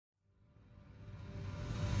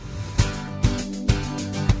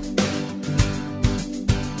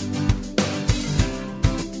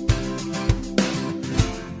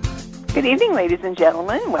Good evening, ladies and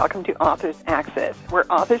gentlemen. Welcome to Authors Access, where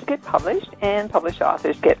authors get published and published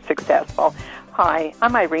authors get successful. Hi,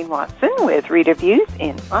 I'm Irene Watson with Reader Views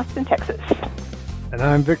in Austin, Texas. And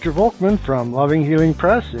I'm Victor Volkman from Loving Healing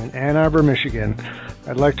Press in Ann Arbor, Michigan.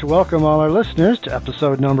 I'd like to welcome all our listeners to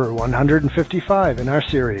episode number 155 in our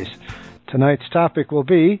series. Tonight's topic will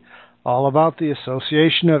be all about the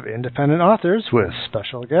Association of Independent Authors with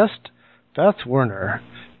special guest Beth Werner.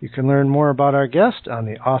 You can learn more about our guest on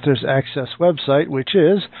the Authors Access website, which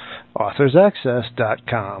is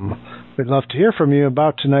authorsaccess.com. We'd love to hear from you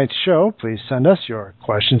about tonight's show. Please send us your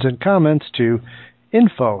questions and comments to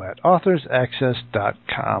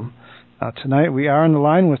info@authorsaccess.com. Tonight we are on the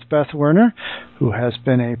line with Beth Werner, who has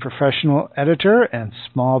been a professional editor and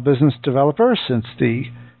small business developer since the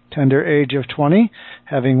tender age of 20,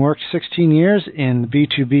 having worked 16 years in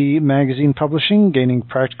B2B magazine publishing, gaining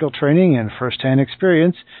practical training and first-hand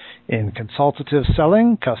experience in consultative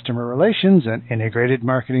selling, customer relations, and integrated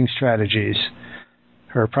marketing strategies.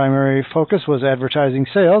 Her primary focus was advertising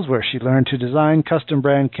sales, where she learned to design custom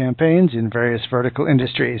brand campaigns in various vertical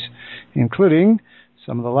industries, including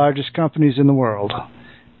some of the largest companies in the world.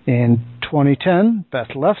 In 2010,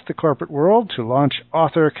 Beth left the corporate world to launch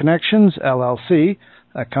Author Connections, LLC,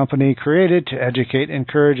 a company created to educate,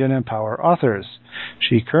 encourage, and empower authors.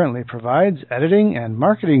 She currently provides editing and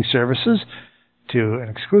marketing services to an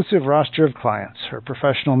exclusive roster of clients. Her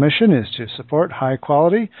professional mission is to support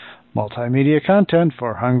high-quality multimedia content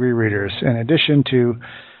for hungry readers. In addition to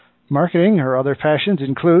marketing, her other passions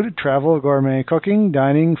include travel, gourmet cooking,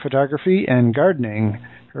 dining, photography, and gardening.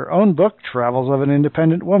 Her own book, Travels of an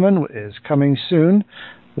Independent Woman, is coming soon.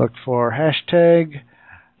 Look for hashtag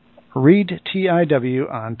ReadTIW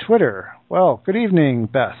on Twitter. Well, good evening,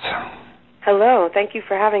 Beth. Hello. Thank you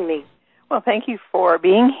for having me. Well, thank you for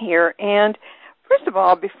being here. And first of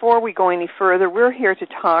all, before we go any further, we're here to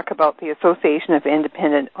talk about the Association of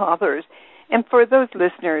Independent Authors. And for those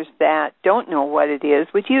listeners that don't know what it is,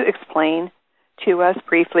 would you explain to us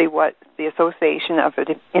briefly what the Association of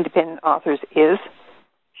Independent Authors is?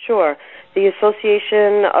 Sure. The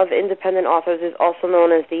Association of Independent Authors is also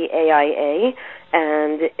known as the AIA,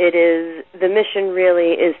 and the mission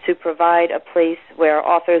really is to provide a place where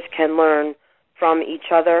authors can learn from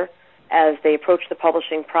each other as they approach the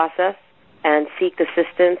publishing process and seek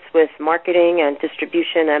assistance with marketing and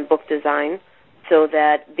distribution and book design, so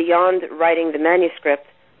that beyond writing the manuscript,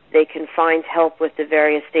 they can find help with the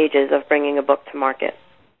various stages of bringing a book to market.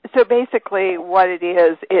 So basically what it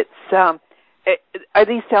is, are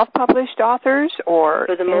these self-published authors or?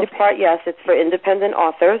 For the most part, yes, it's for independent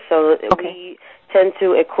authors. So we tend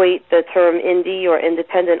to equate the term indie or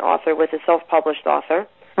independent author with a self-published author.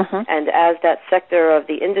 Uh-huh. And as that sector of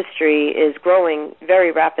the industry is growing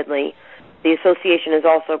very rapidly, the association is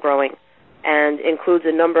also growing and includes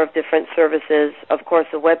a number of different services. Of course,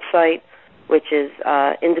 a website, which is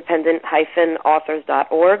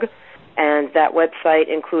independent-authors.org. And that website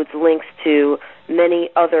includes links to many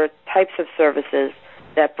other types of services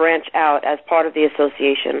that branch out as part of the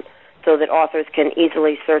association so that authors can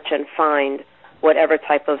easily search and find whatever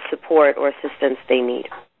type of support or assistance they need.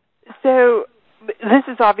 So this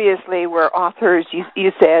is obviously where authors,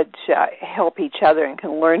 you said, help each other and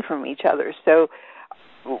can learn from each other. So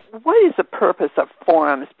what is the purpose of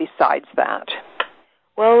forums besides that?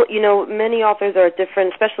 Well, many authors are at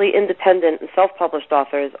different, especially independent and self-published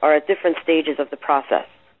authors, are at different stages of the process.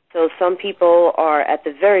 So some people are at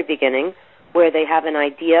the very beginning where they have an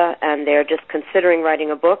idea and they're just considering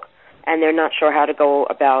writing a book and they're not sure how to go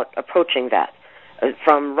about approaching that.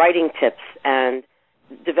 From writing tips and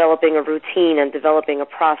developing a routine and developing a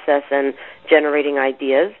process and generating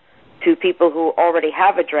ideas to people who already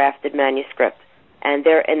have a drafted manuscript and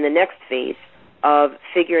they're in the next phase of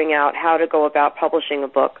figuring out how to go about publishing a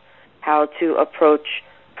book, how to approach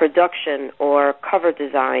production or cover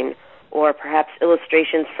design or perhaps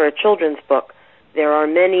illustrations for a children's book. There are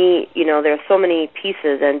there are so many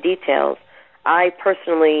pieces and details. I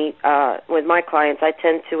personally, with my clients, I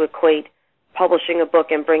tend to equate publishing a book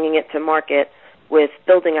and bringing it to market with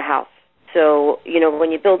building a house. So, when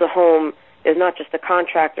you build a home, there's not just a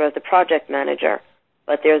contractor as the project manager,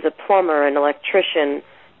 but there's a plumber, an electrician,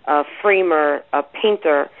 a framer, a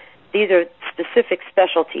painter. These are specific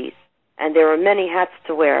specialties, and there are many hats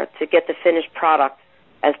to wear to get the finished product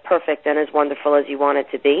as perfect and as wonderful as you want it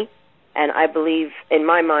to be. And I believe, in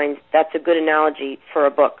my mind, that's a good analogy for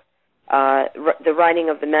a book. The writing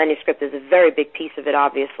of the manuscript is a very big piece of it,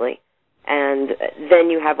 obviously. And then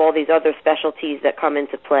you have all these other specialties that come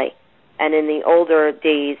into play. And in the older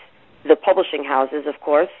days, the publishing houses, of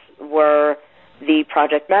course, were the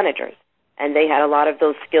project managers. And they had a lot of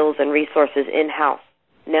those skills and resources in-house.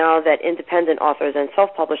 now that independent authors and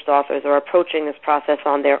self-published authors are approaching this process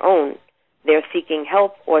on their own, they're seeking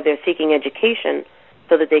help or they're seeking education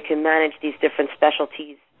so that they can manage these different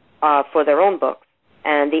specialties for their own books.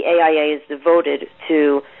 And the AIA is devoted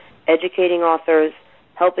to educating authors,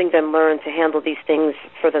 helping them learn to handle these things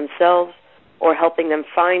for themselves, or helping them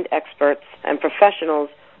find experts and professionals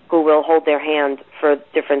who will hold their hand for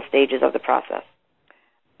different stages of the process.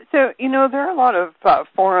 So, there are a lot of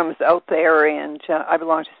forums out there, and I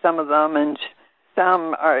belong to some of them, and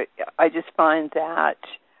some I just find that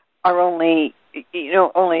are only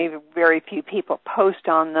very few people post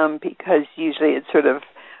on them, because usually it's sort of,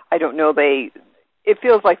 it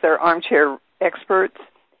feels like they're armchair experts.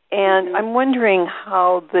 And I'm wondering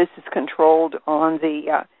how this is controlled on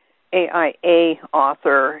the AIA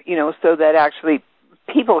author, so that actually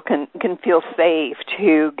people can feel safe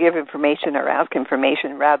to give information or ask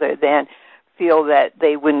information rather than feel that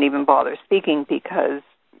they wouldn't even bother speaking because,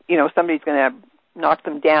 somebody's going to knock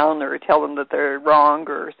them down or tell them that they're wrong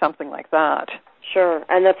or something like that. Sure,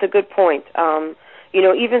 and that's a good point.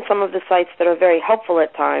 Even some of the sites that are very helpful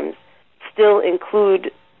at times still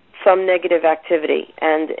include some negative activity,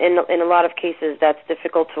 and in a lot of cases that's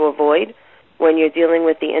difficult to avoid when you're dealing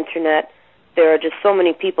with the Internet. There are just so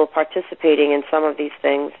many people participating in some of these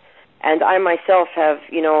things, and I myself have,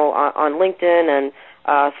 on LinkedIn and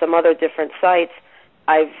some other different sites,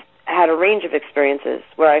 I've had a range of experiences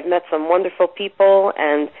where I've met some wonderful people,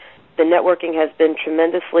 and the networking has been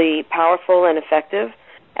tremendously powerful and effective,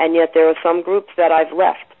 and yet there are some groups that I've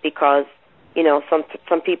left because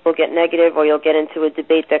some people get negative, or you'll get into a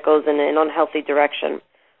debate that goes in an unhealthy direction.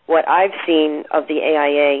 What I've seen of the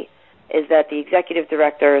AIA is that the executive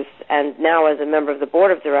directors, and now as a member of the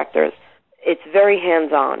board of directors, it's very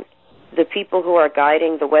hands-on. The people who are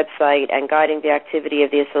guiding the website and guiding the activity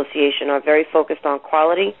of the association are very focused on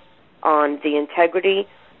quality, on the integrity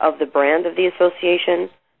of the brand of the association,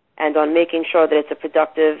 and on making sure that it's a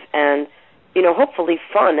productive and, hopefully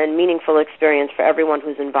fun and meaningful experience for everyone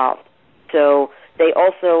who's involved. So they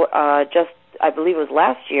also I believe it was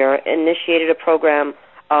last year, initiated a program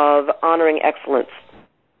of honoring excellence.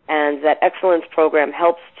 And that excellence program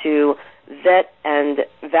helps to vet and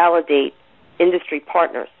validate industry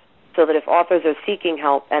partners so that if authors are seeking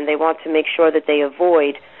help and they want to make sure that they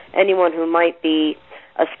avoid anyone who might be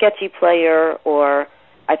a sketchy player, or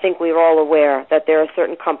I think we're all aware that there are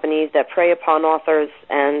certain companies that prey upon authors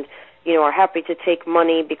and, are happy to take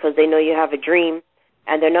money because they know you have a dream,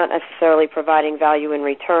 and they're not necessarily providing value in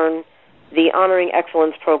return. The Honoring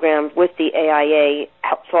Excellence program with the AIA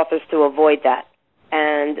helps authors to avoid that.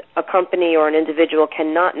 And a company or an individual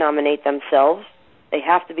cannot nominate themselves. They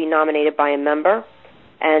have to be nominated by a member,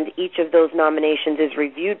 and each of those nominations is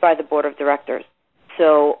reviewed by the board of directors.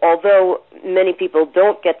 So although many people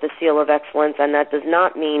don't get the seal of excellence, and that does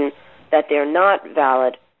not mean that they're not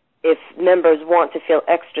valid, if members want to feel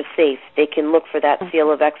extra safe, they can look for that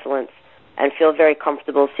seal of excellence and feel very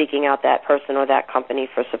comfortable seeking out that person or that company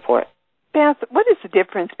for support. Beth, what is the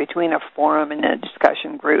difference between a forum and a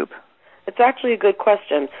discussion group? It's actually a good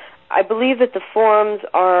question. I believe that the forums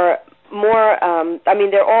are more,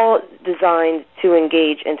 they're all designed to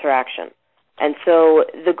engage interaction. And so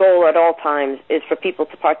the goal at all times is for people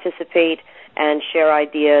to participate and share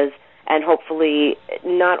ideas, and hopefully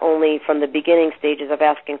not only from the beginning stages of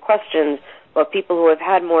asking questions, but people who have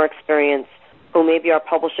had more experience, who maybe are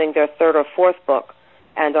publishing their third or fourth book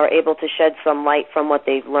and are able to shed some light from what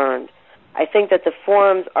they've learned. I think that the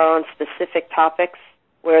forums are on specific topics,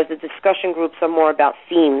 whereas the discussion groups are more about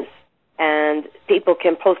themes, and people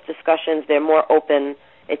can post discussions. They're more open.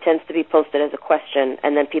 It tends to be posted as a question,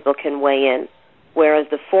 and then people can weigh in, whereas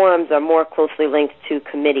the forums are more closely linked to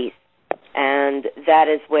committees, and that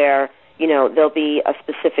is where, there'll be a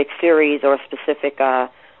specific series or a specific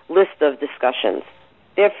list of discussions.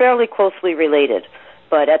 They're fairly closely related,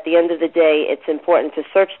 but at the end of the day, it's important to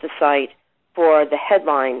search the site for the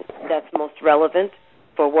headline that's most relevant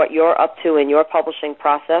for what you're up to in your publishing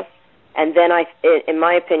process. And then, in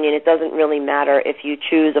my opinion, it doesn't really matter if you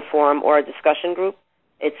choose a forum or a discussion group.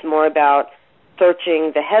 It's more about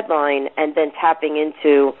searching the headline and then tapping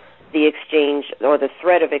into the exchange or the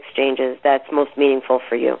thread of exchanges that's most meaningful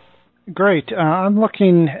for you. Great. I'm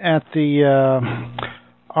looking at the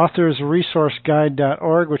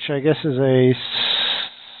authorsresourceguide.org, which I guess is a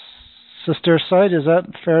sister site. Is that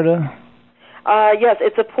fair to... Yes,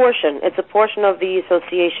 it's a portion. It's a portion of the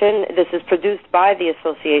association. This is produced by the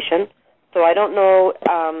association, so I don't know.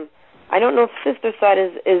 I don't know if sister site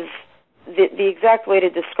is the exact way to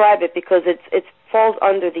describe it, because it falls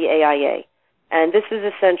under the AIA, and this is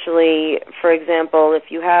essentially, for example,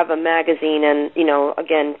 if you have a magazine, and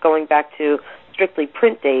again going back to strictly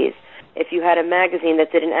print days, if you had a magazine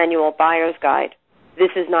that did an annual buyer's guide, this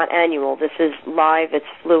is not annual. This is live, it's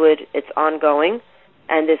fluid, it's ongoing,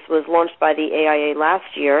 and this was launched by the AIA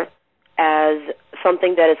last year as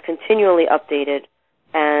something that is continually updated,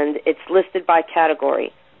 and it's listed by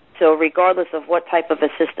category. So regardless of what type of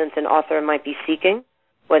assistance an author might be seeking,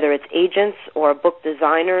 whether it's agents or book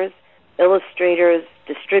designers, illustrators,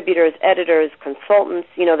 distributors, editors, consultants,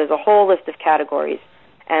 there's a whole list of categories.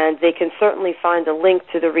 And they can certainly find a link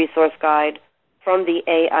to the resource guide from the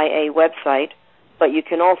AIA website. But you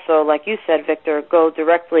can also, like you said, Victor, go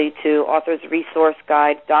directly to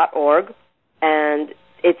authorsresourceguide.org, and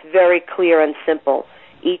it's very clear and simple.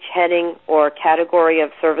 Each heading or category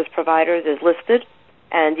of service providers is listed,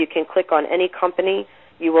 and you can click on any company.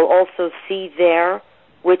 You will also see there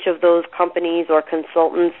which of those companies or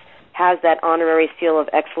consultants has that honorary seal of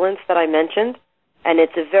excellence that I mentioned, and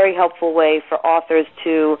it's a very helpful way for authors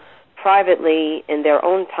to privately, in their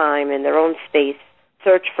own time, in their own space,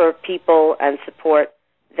 search for people and support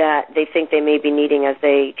that they think they may be needing as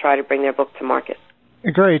they try to bring their book to market.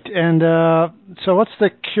 Great. And so what's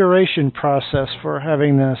the curation process for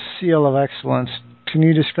having the seal of excellence? Can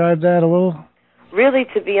you describe that a little? Really,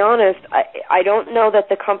 to be honest, I don't know that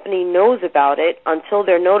the company knows about it until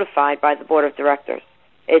they're notified by the board of directors.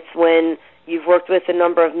 It's when you've worked with a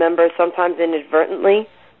number of members, sometimes inadvertently.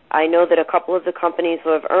 I know that a couple of the companies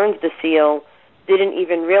who have earned the seal didn't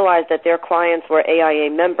even realize that their clients were AIA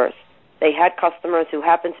members. They had customers who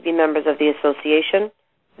happened to be members of the association.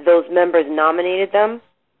 Those members nominated them.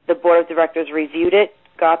 The board of directors reviewed it,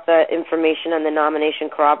 got the information and the nomination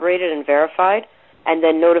corroborated and verified, and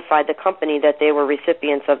then notified the company that they were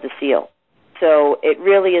recipients of the seal. So it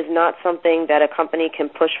really is not something that a company can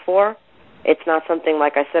push for. It's not something,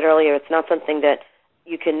 like I said earlier, it's not something that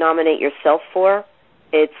you can nominate yourself for.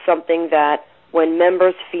 It's something that when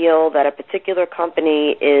members feel that a particular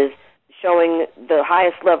company is showing the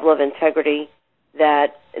highest level of integrity,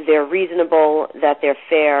 that they're reasonable, that they're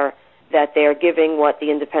fair, that they're giving what the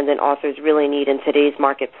independent authors really need in today's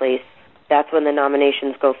marketplace, that's when the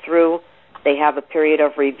nominations go through. They have a period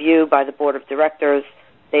of review by the board of directors.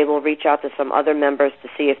 They will reach out to some other members to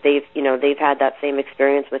see if they've had that same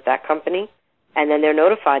experience with that company, and then they're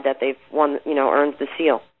notified that they've earned the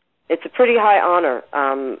seal. It's a pretty high honor.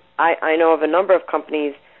 I know of a number of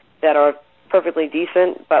companies that are perfectly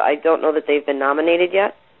decent, but I don't know that they've been nominated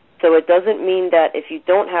yet. So it doesn't mean that if you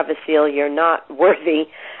don't have a seal, you're not worthy,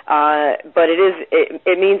 but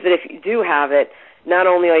it means that if you do have it, not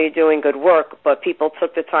only are you doing good work, but people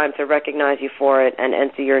took the time to recognize you for it and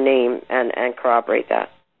enter your name and corroborate that.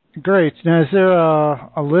 Great. Now, is there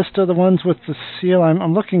a list of the ones with the seal?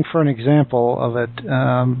 I'm looking for an example of it.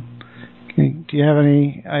 Do you have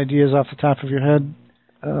any ideas off the top of your head?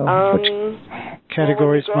 Which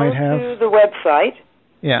categories might have? Go to the website.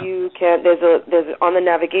 Yeah. You can. There's on the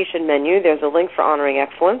navigation menu. There's a link for Honoring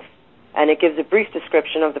Excellence, and it gives a brief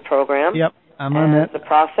description of the program. Yep, I'm on that. The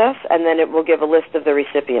process, and then it will give a list of the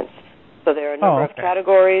recipients. So there are a number of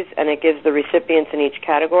categories, and it gives the recipients in each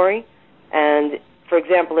category. And for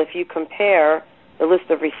example, if you compare the list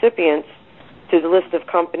of recipients to the list of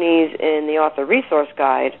companies in the Author Resource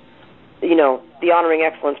Guide, the Honoring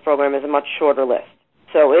Excellence program is a much shorter list.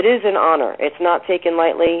 So it is an honor. It's not taken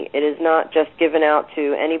lightly. It is not just given out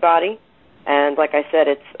to anybody. And like I said,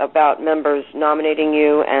 it's about members nominating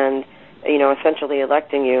you and, essentially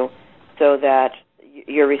electing you so that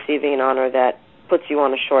you're receiving an honor that puts you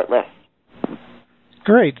on a short list.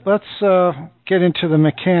 Great. Let's get into the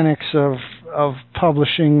mechanics of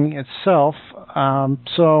publishing itself.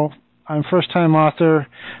 So I'm a first-time author.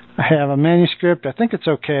 I have a manuscript. I think it's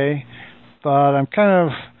okay, but I'm kind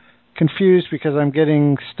of confused because I'm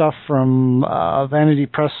getting stuff from Vanity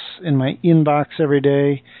Press in my inbox every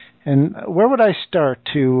day. And where would I start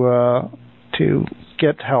to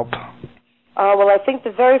get help? Well, I think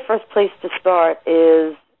the very first place to start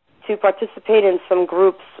is to participate in some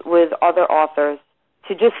groups with other authors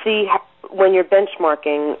to just see when you're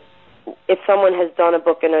benchmarking if someone has done a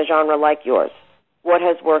book in a genre like yours, what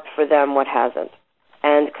has worked for them, what hasn't,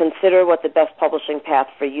 and consider what the best publishing path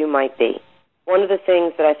for you might be. One of the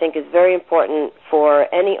things that I think is very important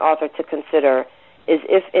for any author to consider is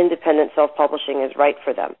if independent self-publishing is right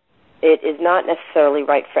for them. It is not necessarily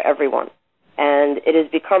right for everyone, and it is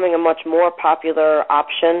becoming a much more popular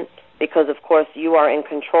option because, of course, you are in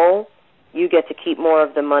control. You get to keep more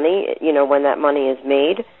of the money, when that money is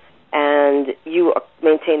made, and you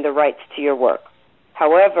maintain the rights to your work.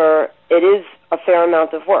 However, it is a fair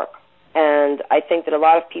amount of work, and I think that a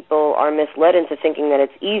lot of people are misled into thinking that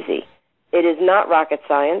it's easy. It is not rocket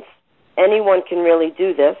science. Anyone can really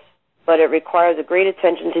do this. but it requires a great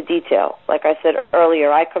attention to detail. Like I said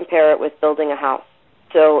earlier, I compare it with building a house.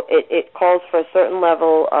 So it calls for a certain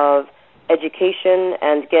level of education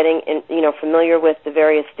and getting familiar with the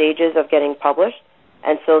various stages of getting published.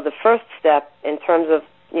 And so the first step in terms of,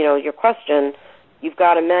 your question, you've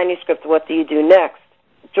got a manuscript, what do you do next?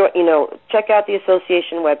 Check out the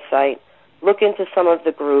association website, look into some of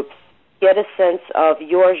the groups, get a sense of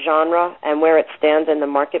your genre and where it stands in the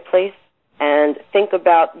marketplace, and think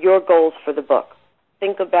about your goals for the book.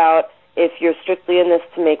 Think about if you're strictly in this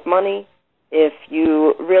to make money, if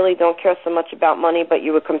you really don't care so much about money, but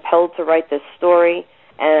you were compelled to write this story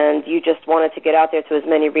and you just wanted to get out there to as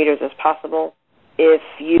many readers as possible, if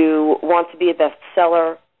you want to be a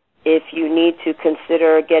bestseller, if you need to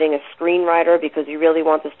consider getting a screenwriter because you really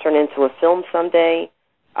want this turned into a film someday.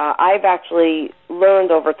 I've actually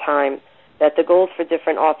learned over time that the goals for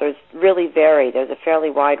different authors really vary. There's a fairly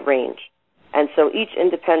wide range. And so each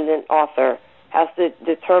independent author has to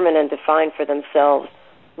determine and define for themselves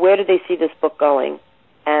where do they see this book going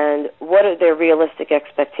and what are their realistic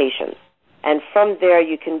expectations. And from there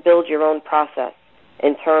you can build your own process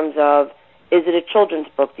in terms of, is it a children's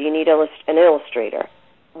book? Do you need an illustrator?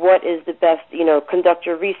 What is the best, conduct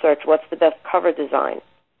your research. What's the best cover design?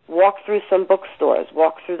 Walk through some bookstores.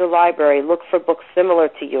 Walk through the library. Look for books similar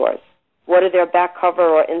to yours. What do their back cover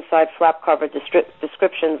or inside flap cover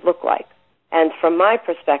descriptions look like? And from my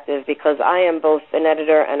perspective, because I am both an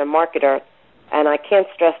editor and a marketer, and I can't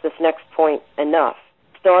stress this next point enough,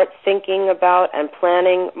 start thinking about and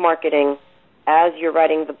planning marketing as you're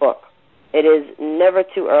writing the book. It is never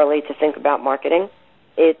too early to think about marketing.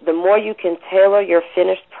 The more you can tailor your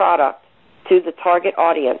finished product to the target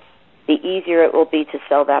audience, the easier it will be to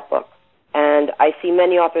sell that book. And I see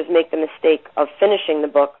many authors make the mistake of finishing the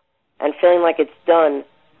book and feeling like it's done,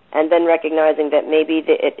 and then recognizing that maybe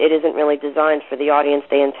it isn't really designed for the audience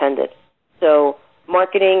they intended. So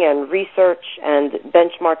marketing and research and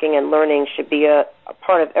benchmarking and learning should be a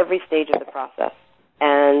part of every stage of the process.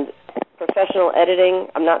 And professional editing,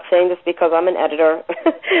 I'm not saying this because I'm an editor.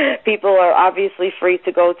 People are obviously free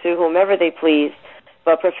to go to whomever they please,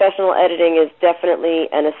 but professional editing is definitely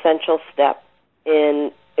an essential step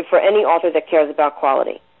for any author that cares about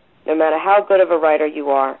quality. No matter how good of a writer you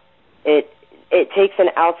are, it takes an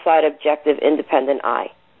outside, objective, independent eye.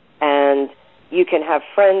 And you can have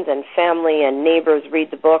friends and family and neighbors read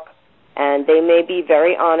the book, and they may be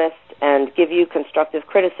very honest and give you constructive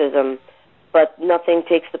criticism, but nothing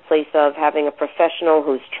takes the place of having a professional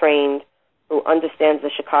who's trained, who understands the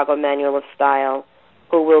Chicago Manual of Style,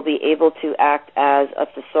 who will be able to act as a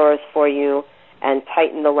thesaurus for you and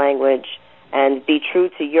tighten the language and be true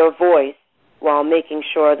to your voice while making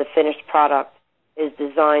sure the finished product is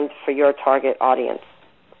designed for your target audience.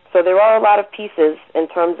 So there are a lot of pieces in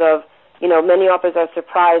terms of, many authors are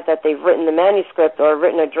surprised that they've written the manuscript or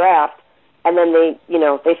written a draft, and then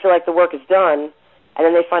they feel like the work is done, and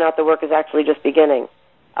then they find out the work is actually just beginning.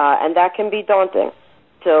 And that can be daunting.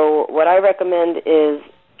 So what I recommend is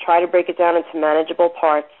try to break it down into manageable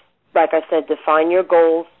parts. Like I said, define your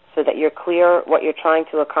goals so that you're clear what you're trying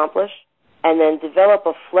to accomplish, and then develop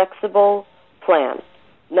a flexible plan.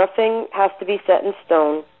 Nothing has to be set in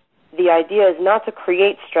stone. The idea is not to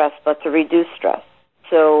create stress, but to reduce stress.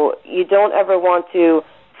 So you don't ever want to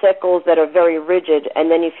set goals that are very rigid and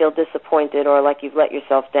then you feel disappointed or like you've let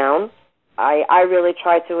yourself down. I really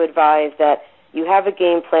try to advise that you have a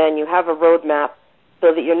game plan, you have a roadmap,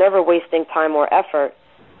 so that you're never wasting time or effort,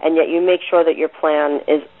 and yet you make sure that your plan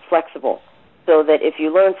is flexible, so that if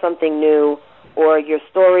you learn something new or your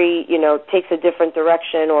story, takes a different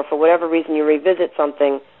direction, or for whatever reason you revisit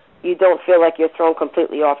something, you don't feel like you're thrown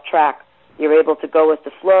completely off track. You're able to go with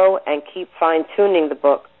the flow and keep fine-tuning the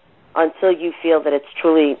book until you feel that it's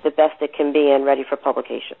truly the best it can be and ready for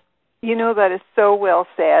publication. That is so well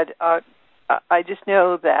said. I just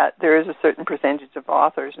know that there is a certain percentage of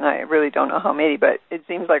authors, and I really don't know how many, but it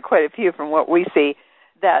seems like quite a few from what we see,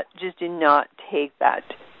 that just do not take that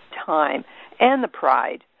time and the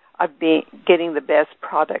pride of getting the best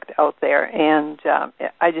product out there. And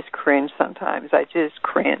I just cringe sometimes. I just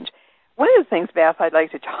cringe. One of the things, Beth, I'd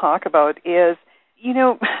like to talk about is,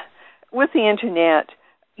 with the Internet,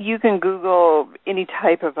 you can Google any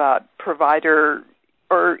type of a provider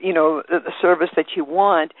or, the service that you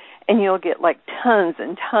want, and you'll get like tons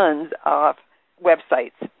and tons of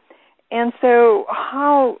websites. And so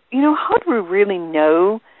how do we really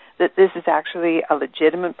know that this is actually a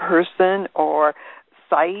legitimate person or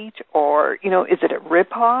site, or, is it a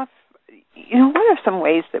ripoff? What are some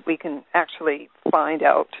ways that we can actually find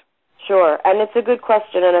out? Sure, and it's a good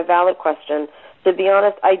question and a valid question. To be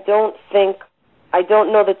honest, I don't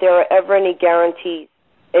know that there are ever any guarantees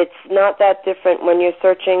It's not that different when you're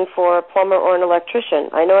searching for a plumber or an electrician.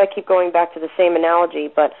 I know I keep going back to the same analogy,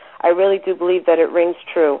 but I really do believe that it rings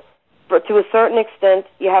true. But to a certain extent,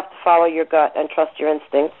 you have to follow your gut and trust your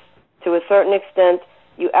instincts. To a certain extent,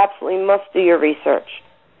 you absolutely must do your research.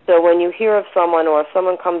 So when you hear of someone or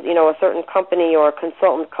someone comes, a certain company or a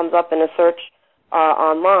consultant comes up in a search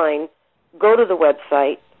online, go to the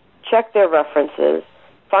website, check their references,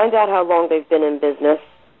 find out how long they've been in business,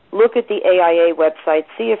 look at the AIA website,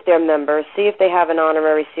 see if they're members, see if they have an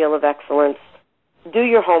honorary seal of excellence. Do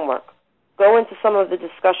your homework. Go into some of the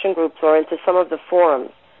discussion groups or into some of the forums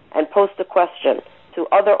and post a question to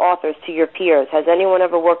other authors, to your peers. Has anyone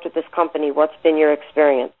ever worked with this company? What's been your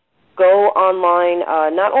experience? Go online,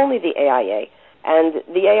 not only the AIA, and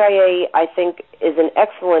the AIA, I think, is an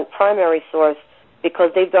excellent primary source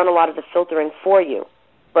because they've done a lot of the filtering for you.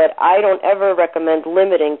 But I don't ever recommend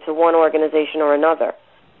limiting to one organization or another.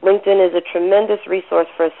 LinkedIn is a tremendous resource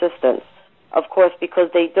for assistance. Of course, because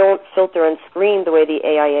they don't filter and screen the way the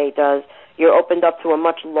AIA does, you're opened up to a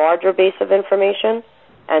much larger base of information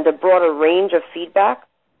and a broader range of feedback.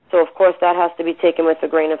 So, of course, that has to be taken with a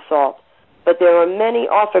grain of salt. But there are many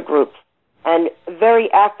author groups and very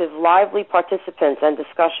active, lively participants and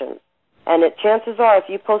discussions. And chances are, if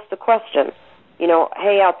you post a question,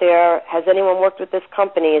 hey, out there, has anyone worked with this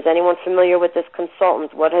company? Is anyone familiar with this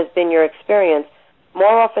consultant? What has been your experience?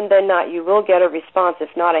 More often than not, you will get a response, if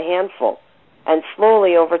not a handful. And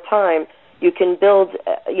slowly, over time, you can build,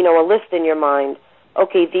 a list in your mind.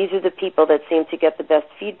 Okay, these are the people that seem to get the best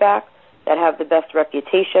feedback, that have the best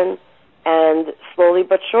reputation, and slowly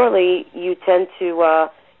but surely, you tend to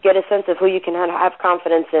get a sense of who you can have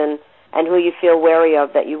confidence in and who you feel wary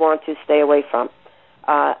of that you want to stay away from.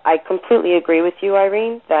 I completely agree with you,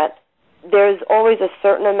 Irene, that there's always a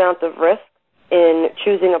certain amount of risk in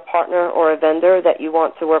choosing a partner or a vendor that you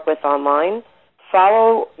want to work with online.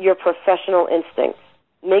 Follow your professional instincts.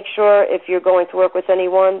 Make sure if you're going to work with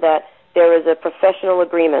anyone that there is a professional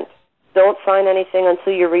agreement. Don't sign anything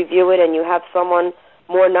until you review it and you have someone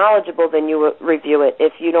more knowledgeable than you review it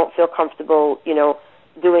if you don't feel comfortable,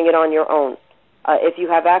 doing it on your own. If you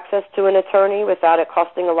have access to an attorney without it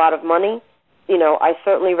costing a lot of money, I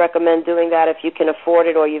certainly recommend doing that if you can afford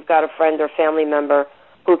it or you've got a friend or family member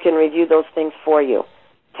who can review those things for you.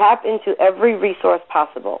 Tap into every resource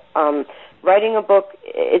possible. Writing a book,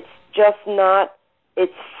 it's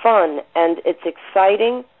fun and it's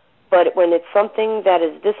exciting, but when it's something that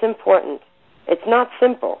is this important, it's not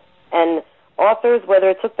simple. And authors, whether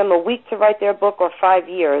it took them a week to write their book or 5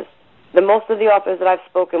 years, most of the authors that I've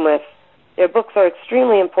spoken with, their books are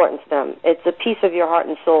extremely important to them. It's a piece of your heart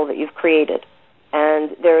and soul that you've created.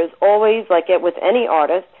 And there is always, like with any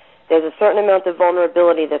artist, there's a certain amount of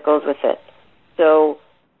vulnerability that goes with it. So,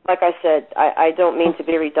 like I said, I don't mean to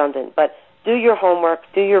be redundant, but do your homework,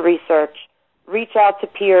 do your research, reach out to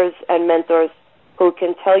peers and mentors who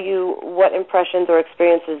can tell you what impressions or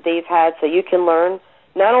experiences they've had so you can learn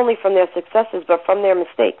not only from their successes but from their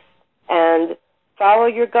mistakes. And follow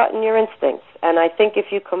your gut and your instincts. And I think if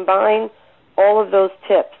you combine all of those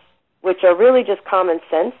tips, which are really just common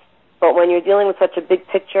sense, but when you're dealing with such a big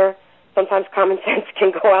picture, sometimes common sense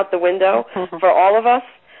can go out the window for all of us.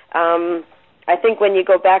 I think when you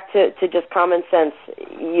go back to just common sense,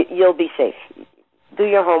 you'll be safe. Do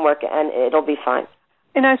your homework and it'll be fine.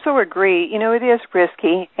 And I so agree. It is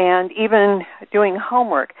risky, and even doing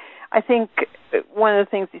homework, I think one of the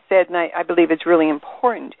things you said, and I believe it's really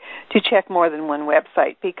important, to check more than one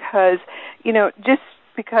website because, just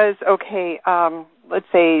because, let's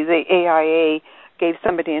say the AIA gave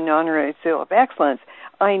somebody an honorary seal of excellence,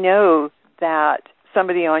 I know that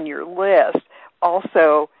somebody on your list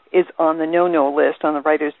also is on the no-no list on the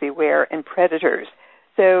Writers Beware and Predators.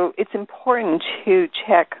 So it's important to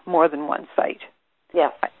check more than one site.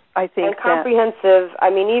 Yes. I think and comprehensive,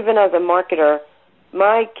 even as a marketer,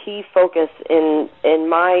 my key focus in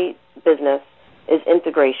my business is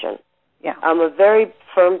integration. Yeah. I'm a very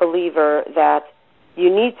firm believer that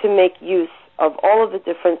you need to make use of all of the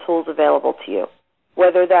different tools available to you,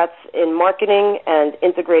 whether that's in marketing and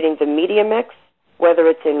integrating the media mix, whether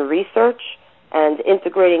it's in research and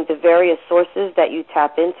integrating the various sources that you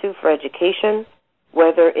tap into for education,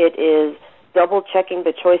 whether it is double-checking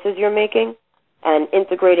the choices you're making and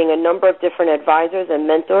integrating a number of different advisors and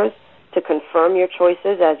mentors to confirm your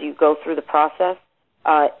choices as you go through the process.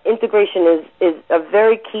 Integration is a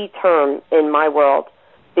very key term in my world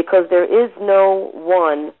because there is no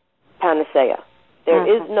one panacea. There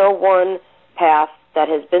is no one path that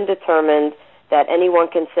has been determined that anyone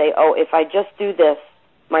can say, if I just do this,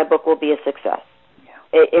 my book will be a success. Yeah.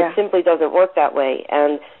 It simply doesn't work that way.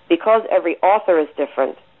 And because every author is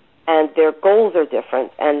different and their goals are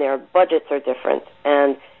different, and their budgets are different,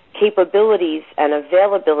 and capabilities and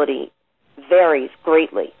availability varies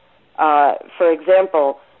greatly. For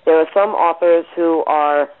example, there are some authors who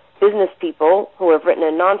are business people who have written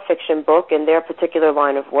a nonfiction book in their particular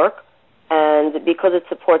line of work, and because it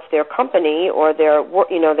supports their company or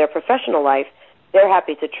their professional life, they're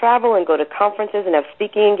happy to travel and go to conferences and have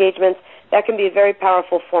speaking engagements. That can be a very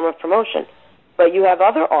powerful form of promotion. But you have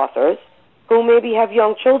other authors who maybe have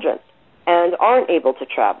young children and aren't able to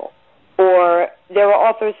travel. Or there are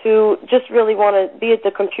authors who just really want to be at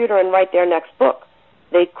the computer and write their next book.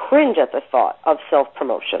 They cringe at the thought of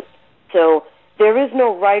self-promotion. So there is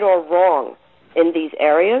no right or wrong in these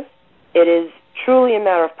areas. It is truly a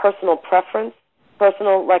matter of personal preference,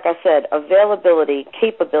 personal, like I said, availability,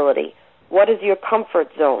 capability. What is your comfort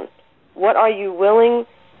zone? What are you willing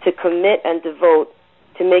to commit and devote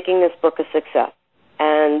to making this book a success?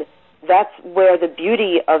 And that's where the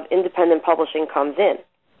beauty of independent publishing comes in.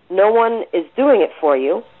 No one is doing it for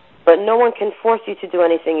you, but no one can force you to do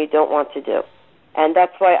anything you don't want to do. And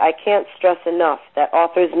that's why I can't stress enough that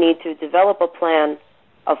authors need to develop a plan,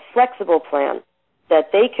 a flexible plan,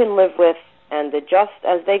 that they can live with and adjust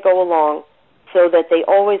as they go along so that they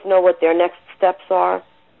always know what their next steps are,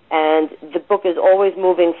 and the book is always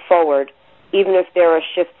moving forward, even if there are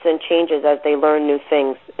shifts and changes as they learn new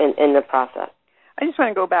things in the process. I just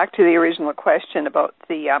want to go back to the original question about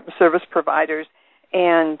the service providers,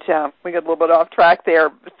 and we got a little bit off track there.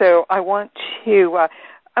 So I want to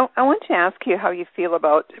ask you how you feel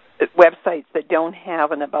about websites that don't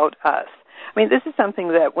have an About Us. I mean, this is something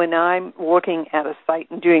that when I'm looking at a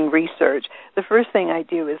site and doing research, the first thing I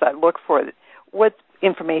do is I look for what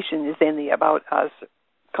information is in the About Us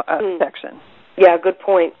section. Yeah, good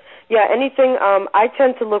point. Yeah, anything, I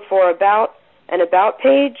tend to look for an About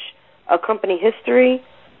page, a company history,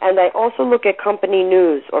 and I also look at company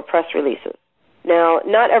news or press releases. Now,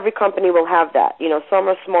 not every company will have that. You know, some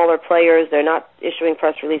are smaller players. They're not issuing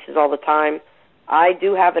press releases all the time. I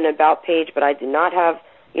do have an About page, but I do not have,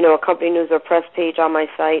 a company news or press page on my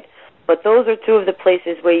site. But those are two of the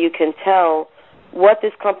places where you can tell what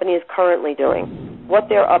this company is currently doing, what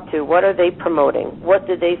they're up to, what are they promoting, what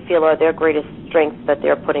do they feel are their greatest strengths that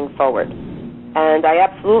they're putting forward. And I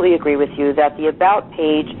absolutely agree with you that the About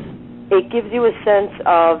page, it gives you a sense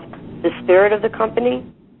of the spirit of the company,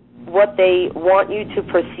 what they want you to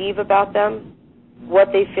perceive about them,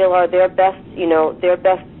 what they feel are their best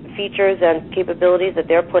features and capabilities that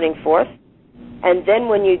they're putting forth. And then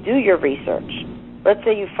when you do your research, let's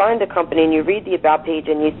say you find a company and you read the About page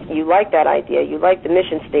and you like that idea, you like the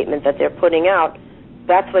mission statement that they're putting out,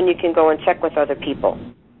 that's when you can go and check with other people.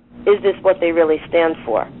 Is this what they really stand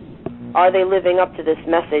for? Are they living up to this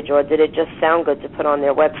message, or did it just sound good to put on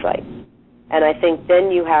their website? And I think then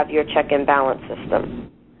you have your check and balance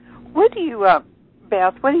system. What do you,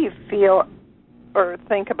 Beth, what do you feel or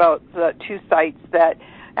think about the two sites that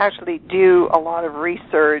actually do a lot of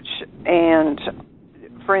research and,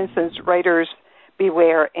 for instance, Writers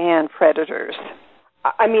Beware and Predators?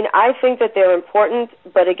 I mean, I think that they're important,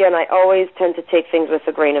 but again, I always tend to take things with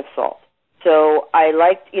a grain of salt. So I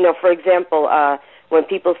like, for example, when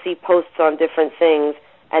people see posts on different things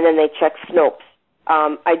and then they check Snopes,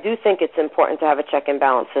 I do think it's important to have a check and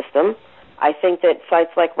balance system. I think that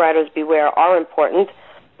sites like Writers Beware are important,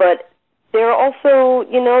 but there are also,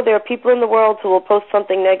 there are people in the world who will post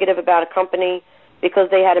something negative about a company because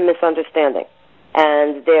they had a misunderstanding,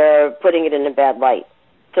 and they're putting it in a bad light.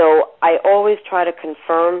 So I always try to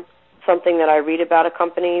confirm something that I read about a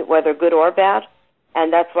company, whether good or bad,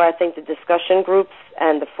 and that's why I think the discussion groups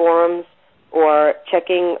and the forums, or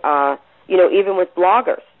checking, even with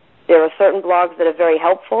bloggers. There are certain blogs that are very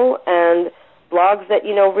helpful and blogs that,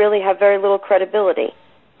 really have very little credibility.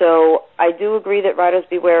 So I do agree that Writers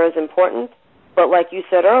Beware is important, but like you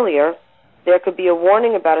said earlier, there could be a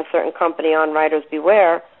warning about a certain company on Writers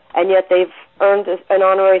Beware, and yet they've earned an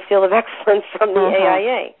honorary seal of excellence from the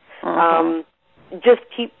AIA. Just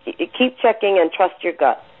keep checking and trust your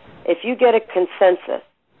gut. If you get a consensus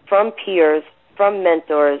from peers, from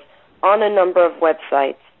mentors, on a number of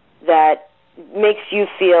websites that makes you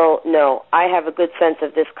feel, no, I have a good sense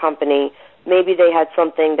of this company, maybe they had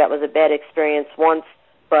something that was a bad experience once,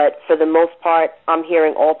 but for the most part, I'm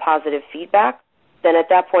hearing all positive feedback, then at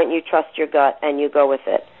that point you trust your gut and you go with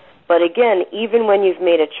it. But again, even when you've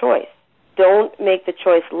made a choice, don't make the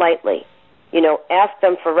choice lightly. Ask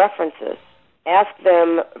them for references. Ask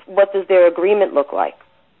them, what does their agreement look like?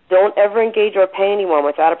 Don't ever engage or pay anyone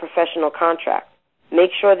without a professional contract.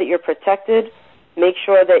 Make sure that you're protected. Make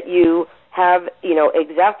sure that you have,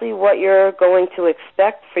 exactly what you're going to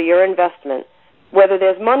expect for your investment, whether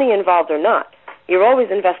there's money involved or not. you're always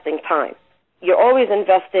investing time. You're always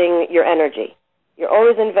investing your energy. You're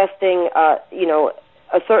always investing,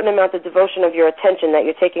 a certain amount of devotion of your attention that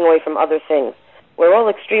you're taking away from other things. We're all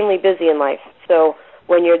extremely busy in life. So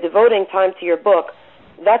when you're devoting time to your book,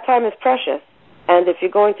 that time is precious. And if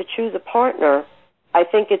you're going to choose a partner, I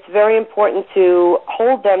think it's very important to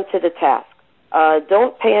hold them to the task.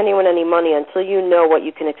 Don't pay anyone any money until you know what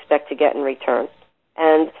you can expect to get in return.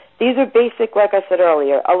 And these are basic, like I said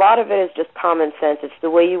earlier. A lot of it is just common sense. It's the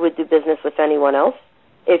way you would do business with anyone else.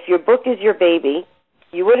 If your book is your baby,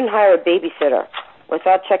 you wouldn't hire a babysitter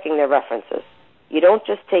without checking their references. You don't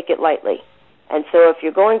just take it lightly. And so if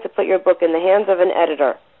you're going to put your book in the hands of an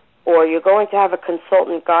editor, or you're going to have a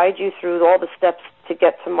consultant guide you through all the steps to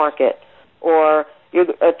get to market, or you're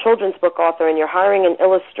a children's book author and you're hiring an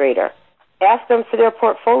illustrator, ask them for their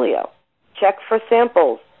portfolio. Check for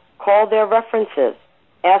samples. Call their references.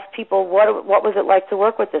 Ask people what was it like to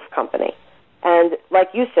work with this company. And like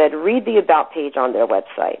you said, read the About page on their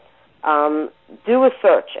website. Do a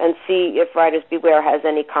search and see if Writers Beware has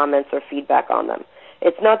any comments or feedback on them.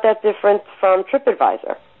 It's not that different from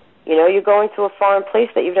TripAdvisor. You're going to a foreign place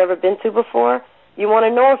that you've never been to before. You want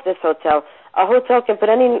to know if a hotel can put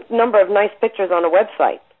any number of nice pictures on a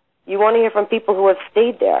website. You want to hear from people who have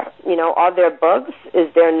stayed there. Are there bugs?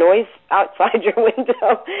 Is there noise outside your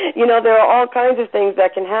window? There are all kinds of things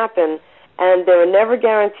that can happen, and there are never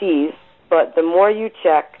guarantees, but the more you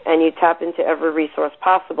check and you tap into every resource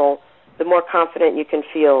possible, the more confident you can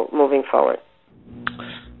feel moving forward.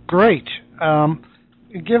 Great.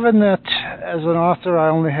 Given that as an author I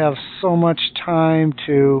only have so much time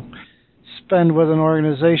to spend with an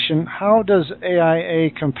organization, how does AIA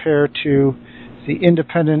compare to the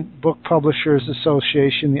Independent Book Publishers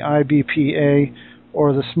Association, the IBPA,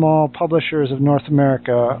 or the Small Publishers of North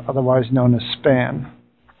America, otherwise known as SPAN?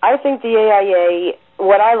 I think the AIA,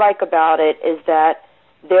 what I like about it is that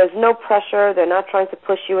there's no pressure. They're not trying to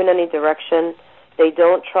push you in any direction. They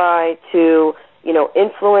don't try to,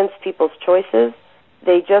 influence people's choices.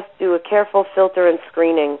 They just do a careful filter and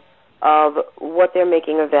screening of what they're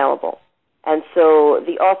making available. And so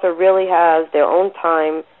the author really has their own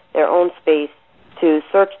time, their own space to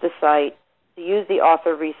search the site, to use the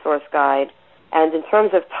author resource guide. And in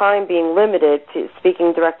terms of time being limited, to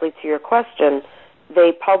speaking directly to your question,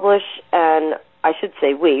 they publish, and I should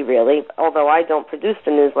say we really, although I don't produce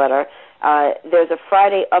the newsletter, there's a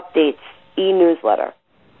Friday Updates e-newsletter.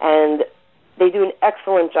 And they do an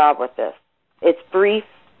excellent job with this. It's brief.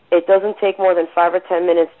 It doesn't take more than 5 or 10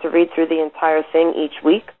 minutes to read through the entire thing each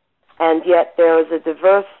week. And yet there is a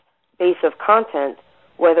diverse base of content,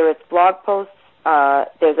 whether it's blog posts,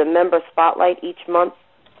 there's a member spotlight each month,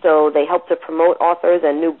 so they help to promote authors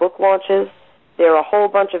and new book launches. There are a whole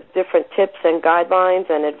bunch of different tips and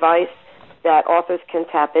guidelines and advice that authors can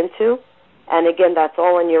tap into. And again, that's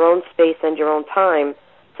all in your own space and your own time,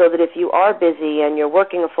 so that if you are busy and you're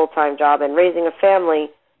working a full-time job and raising a family,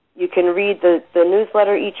 you can read the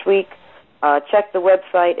newsletter each week, check the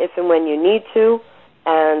website if and when you need to,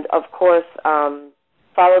 and, of course,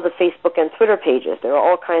 follow the Facebook and Twitter pages. There are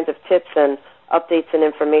all kinds of tips and updates and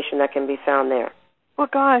information that can be found there. Well,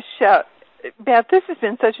 gosh, Beth, this has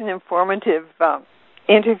been such an informative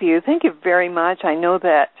interview. Thank you very much. I know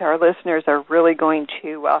that our listeners are really going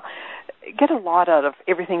to get a lot out of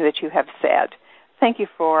everything that you have said. Thank you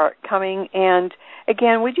for coming. And,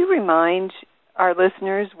 again, would you remind our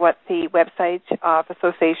listeners what the website of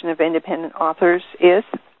Association of Independent Authors is?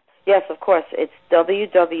 Yes, of course. It's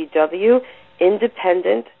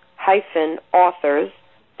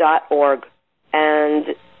www.independent-authors.org.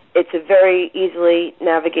 And it's a very easily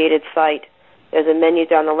navigated site. There's a menu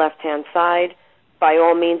down the left-hand side. By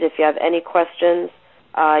all means, if you have any questions,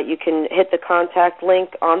 you can hit the contact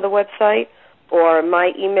link on the website, or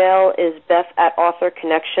my email is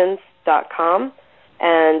beth@authorconnections.com,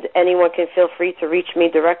 and anyone can feel free to reach me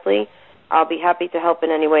directly. I'll be happy to help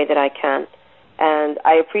in any way that I can. And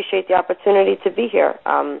I appreciate the opportunity to be here.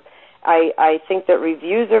 I think that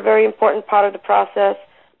reviews are a very important part of the process.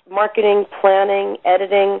 Marketing, planning,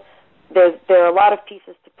 editing, there are a lot of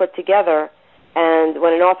pieces to put together. And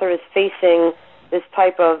when an author is facing this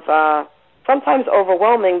type of sometimes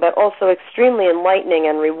overwhelming but also extremely enlightening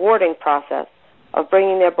and rewarding process of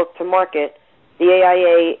bringing their book to market, the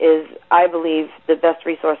AIA is, I believe, the best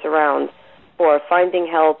resource around for finding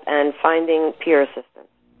help and finding peer assistance.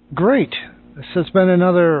 Great. This has been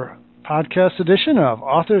another podcast edition of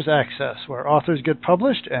Authors Access, where authors get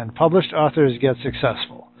published and published authors get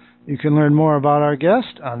successful. You can learn more about our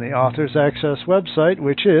guest on the Authors Access website,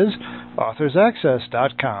 which is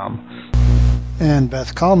authorsaccess.com. And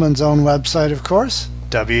Beth Kallman's own website, of course,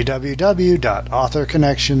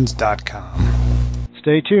 www.authorconnections.com.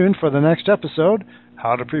 stay tuned for the next episode,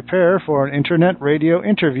 How to Prepare for an Internet Radio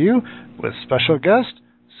Interview with special guest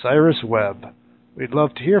Cyrus Webb. We'd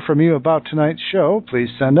love to hear from you about tonight's show. Please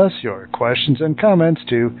send us your questions and comments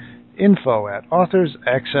to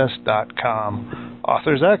info@authorsaccess.com.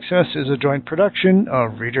 Authors Access is a joint production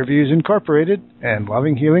of Reader Views Incorporated and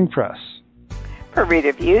Loving Healing Press. For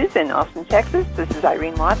Reader Views in Austin, Texas, this is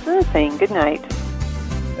Irene Watson saying good night.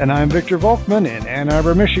 And I'm Victor Volkman in Ann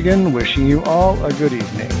Arbor, Michigan, wishing you all a good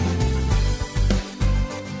evening.